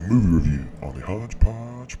movie review on the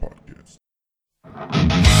Hodgepodge Podcast.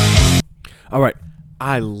 All right,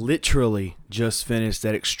 I literally just finished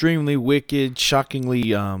that extremely wicked,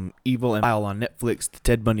 shockingly evil and vile on Netflix, the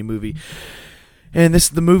Ted Bundy movie, and this is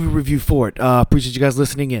the movie review for it. Appreciate you guys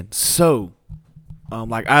listening in. So,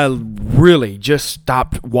 I really just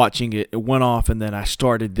stopped watching it. It went off, and then I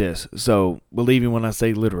started this. So, believe me when I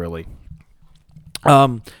say literally.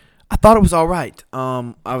 I thought it was all right.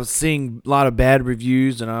 I was seeing a lot of bad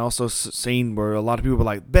reviews, and I also seen where a lot of people were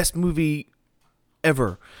like, best movie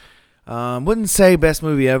ever. Wouldn't say best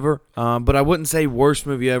movie ever, but I wouldn't say worst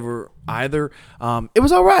movie ever either. It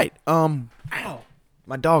was all right. Ow,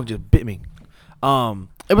 my dog just bit me.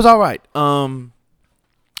 It was all right.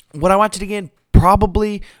 Would I watch it again?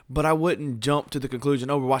 Probably, but I wouldn't jump to the conclusion,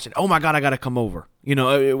 we're watching, oh my God, I gotta come over.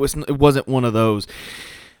 It wasn't one of those.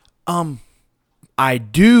 I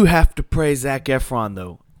do have to praise Zac Efron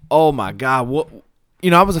though. Oh my God,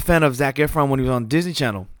 I was a fan of Zac Efron when he was on Disney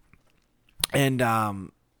Channel, and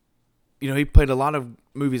he played a lot of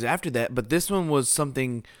movies after that, but this one was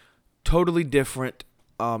something totally different,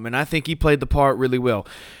 and I think he played the part really well.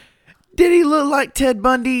 Did he look like Ted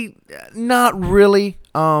Bundy? Not really.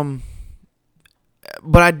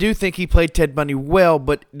 But I do think he played Ted Bundy well,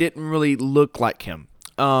 but didn't really look like him.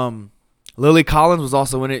 Lily Collins was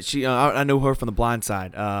also in it. She, I know her from The Blind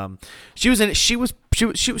Side. She was in it. She was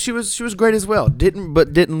great as well. Didn't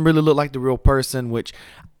really look like the real person, which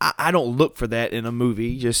I don't look for that in a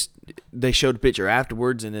movie. Just they showed a picture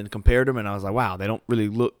afterwards and then compared them, and I was like, wow, they don't really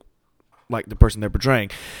look like the person they're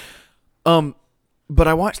portraying. But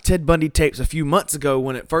I watched Ted Bundy tapes a few months ago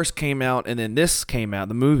when it first came out, and then this came out,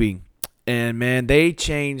 the movie. And, man, they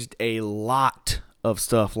changed a lot of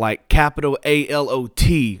stuff, like capital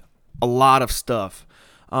A-L-O-T, a lot of stuff.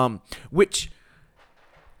 Which,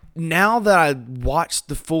 now that I watched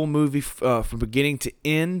the full movie from beginning to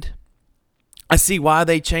end, I see why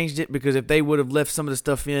they changed it, because if they would have left some of the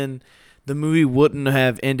stuff in, the movie wouldn't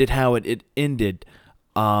have ended how it ended.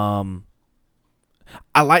 I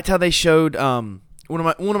liked how they showed... One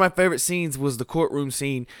of my favorite scenes was the courtroom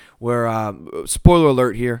scene where, spoiler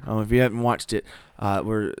alert here, if you haven't watched it,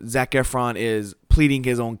 where Zac Efron is pleading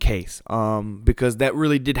his own case, because that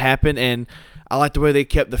really did happen, and I like the way they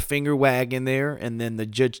kept the finger wag in there, and then the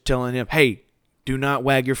judge telling him, hey, do not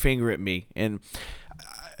wag your finger at me, and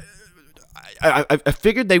I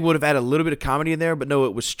figured they would have added a little bit of comedy in there, but no,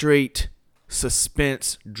 it was straight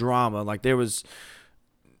suspense drama. Like, there was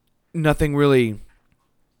nothing really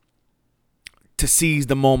to seize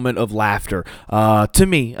the moment of laughter. To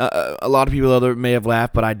me, a lot of people may have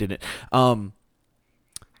laughed, but I didn't.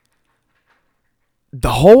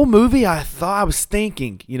 The whole movie, I was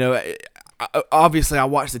thinking, obviously I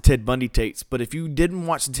watched the Ted Bundy tapes, but if you didn't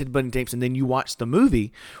watch the Ted Bundy tapes and then you watched the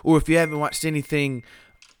movie, or if you haven't watched anything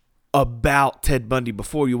about Ted Bundy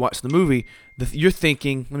before you watch the movie, you're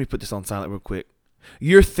thinking, let me put this on silent real quick.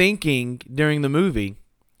 You're thinking during the movie,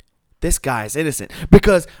 this guy's innocent,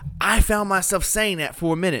 because I found myself saying that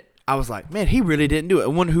for a minute. I was like, man, he really didn't do it. I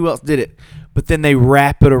wonder who else did it. But then they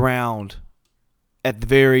wrap it around at the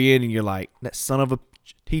very end, and you're like, that son of a,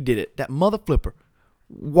 he did it. That mother flipper.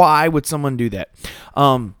 Why would someone do that?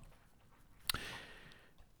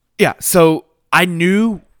 Yeah, so I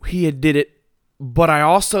knew he had did it, but I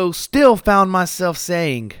also still found myself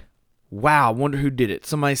saying, wow, I wonder who did it.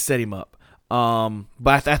 Somebody set him up.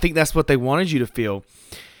 But I think that's what they wanted you to feel.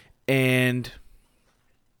 And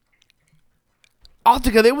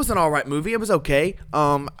altogether, it was an all right movie. It was okay.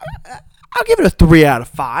 I'll give it a 3 out of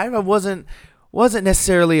 5. It wasn't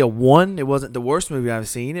necessarily a 1. It wasn't the worst movie I've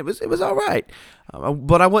seen. It was all right.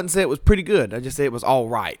 But I wouldn't say it was pretty good. I just say it was all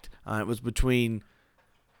right. It was between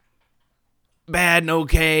bad and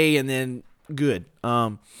okay, and then good.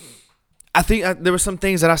 I think there were some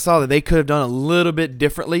things that I saw that they could have done a little bit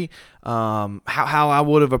differently. How I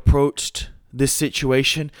would have approached this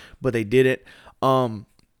situation, but they did it. I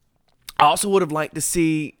also would have liked to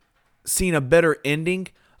seen a better ending.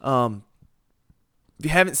 If you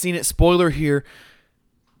haven't seen it, spoiler here,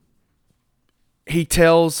 he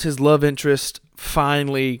tells his love interest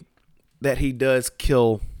finally that he does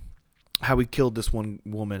kill, how he killed this one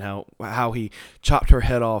woman, how he chopped her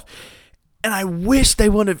head off. And I wish they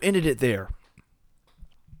wouldn't have ended it there.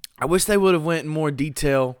 I wish they would have went in more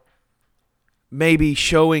detail, maybe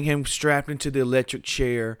showing him strapped into the electric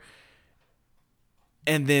chair,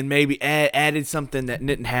 and then maybe added something that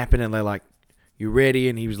didn't happen, and they're like, you ready?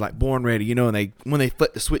 And he was like, born ready, and when they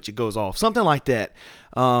flip the switch, it goes off. Something like that.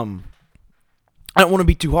 I don't want to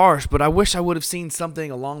be too harsh, but I wish I would have seen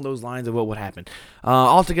something along those lines of what would happen.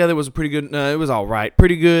 Altogether, it was a pretty good, it was all right.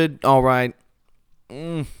 Pretty good, all right.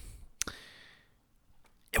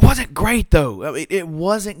 It wasn't great, though. I mean, it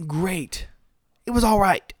wasn't great. It was all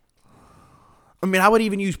right. I mean, I would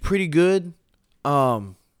even use pretty good.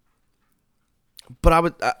 But I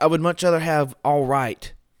would much rather have all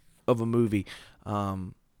right of a movie.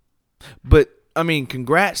 But I mean,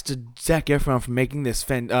 congrats to Zac Efron for making this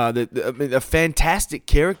a fantastic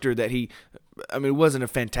character that he. I mean, it wasn't a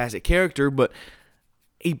fantastic character, but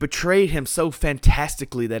he portrayed him so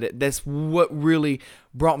fantastically that's what really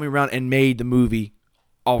brought me around and made the movie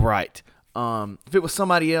all right. If it was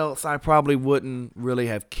somebody else, I probably wouldn't really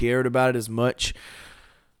have cared about it as much.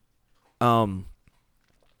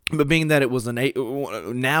 But being that it was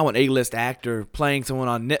now an A-list actor playing someone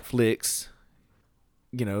on Netflix,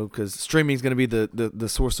 because streaming is going to be the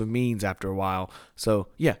source of means after a while. So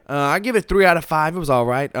yeah, I give it 3 out of 5. It was all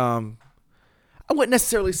right. I wouldn't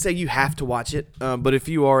necessarily say you have to watch it, but if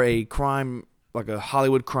you are a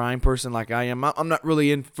Hollywood crime person like I am, I'm not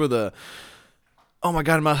really in for the, oh my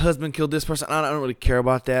God, my husband killed this person. I don't really care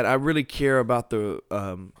about that. I really care about the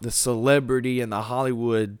celebrity and the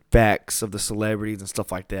Hollywood facts of the celebrities and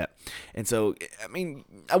stuff like that. And so, I mean,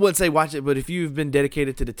 I wouldn't say watch it, but if you've been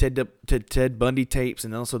dedicated to the Ted Bundy tapes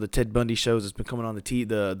and also the Ted Bundy shows that's been coming on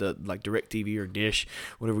the like Direct TV or Dish,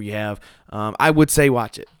 whatever you have, I would say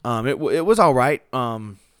watch it. It was all right.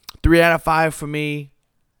 3 out of 5 for me.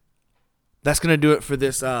 That's gonna do it for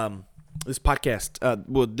this this podcast.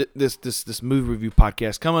 This movie review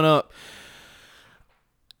podcast. Coming up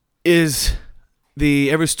is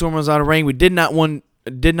the Every Storm Runs Out of Rain. We did not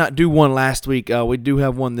do one last week. We do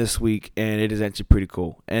have one this week, and it is actually pretty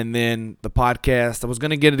cool. And then the podcast. I was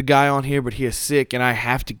gonna get a guy on here, but he is sick, and I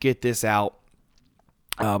have to get this out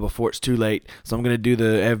before it's too late. So I'm gonna do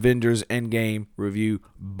the Avengers Endgame review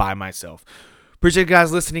by myself. Appreciate you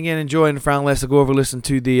guys listening in, enjoying the FROWN LESS. I'll go over listen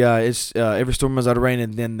to the Every Storm Runs Out of Rain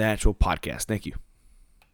and then the actual podcast. Thank you.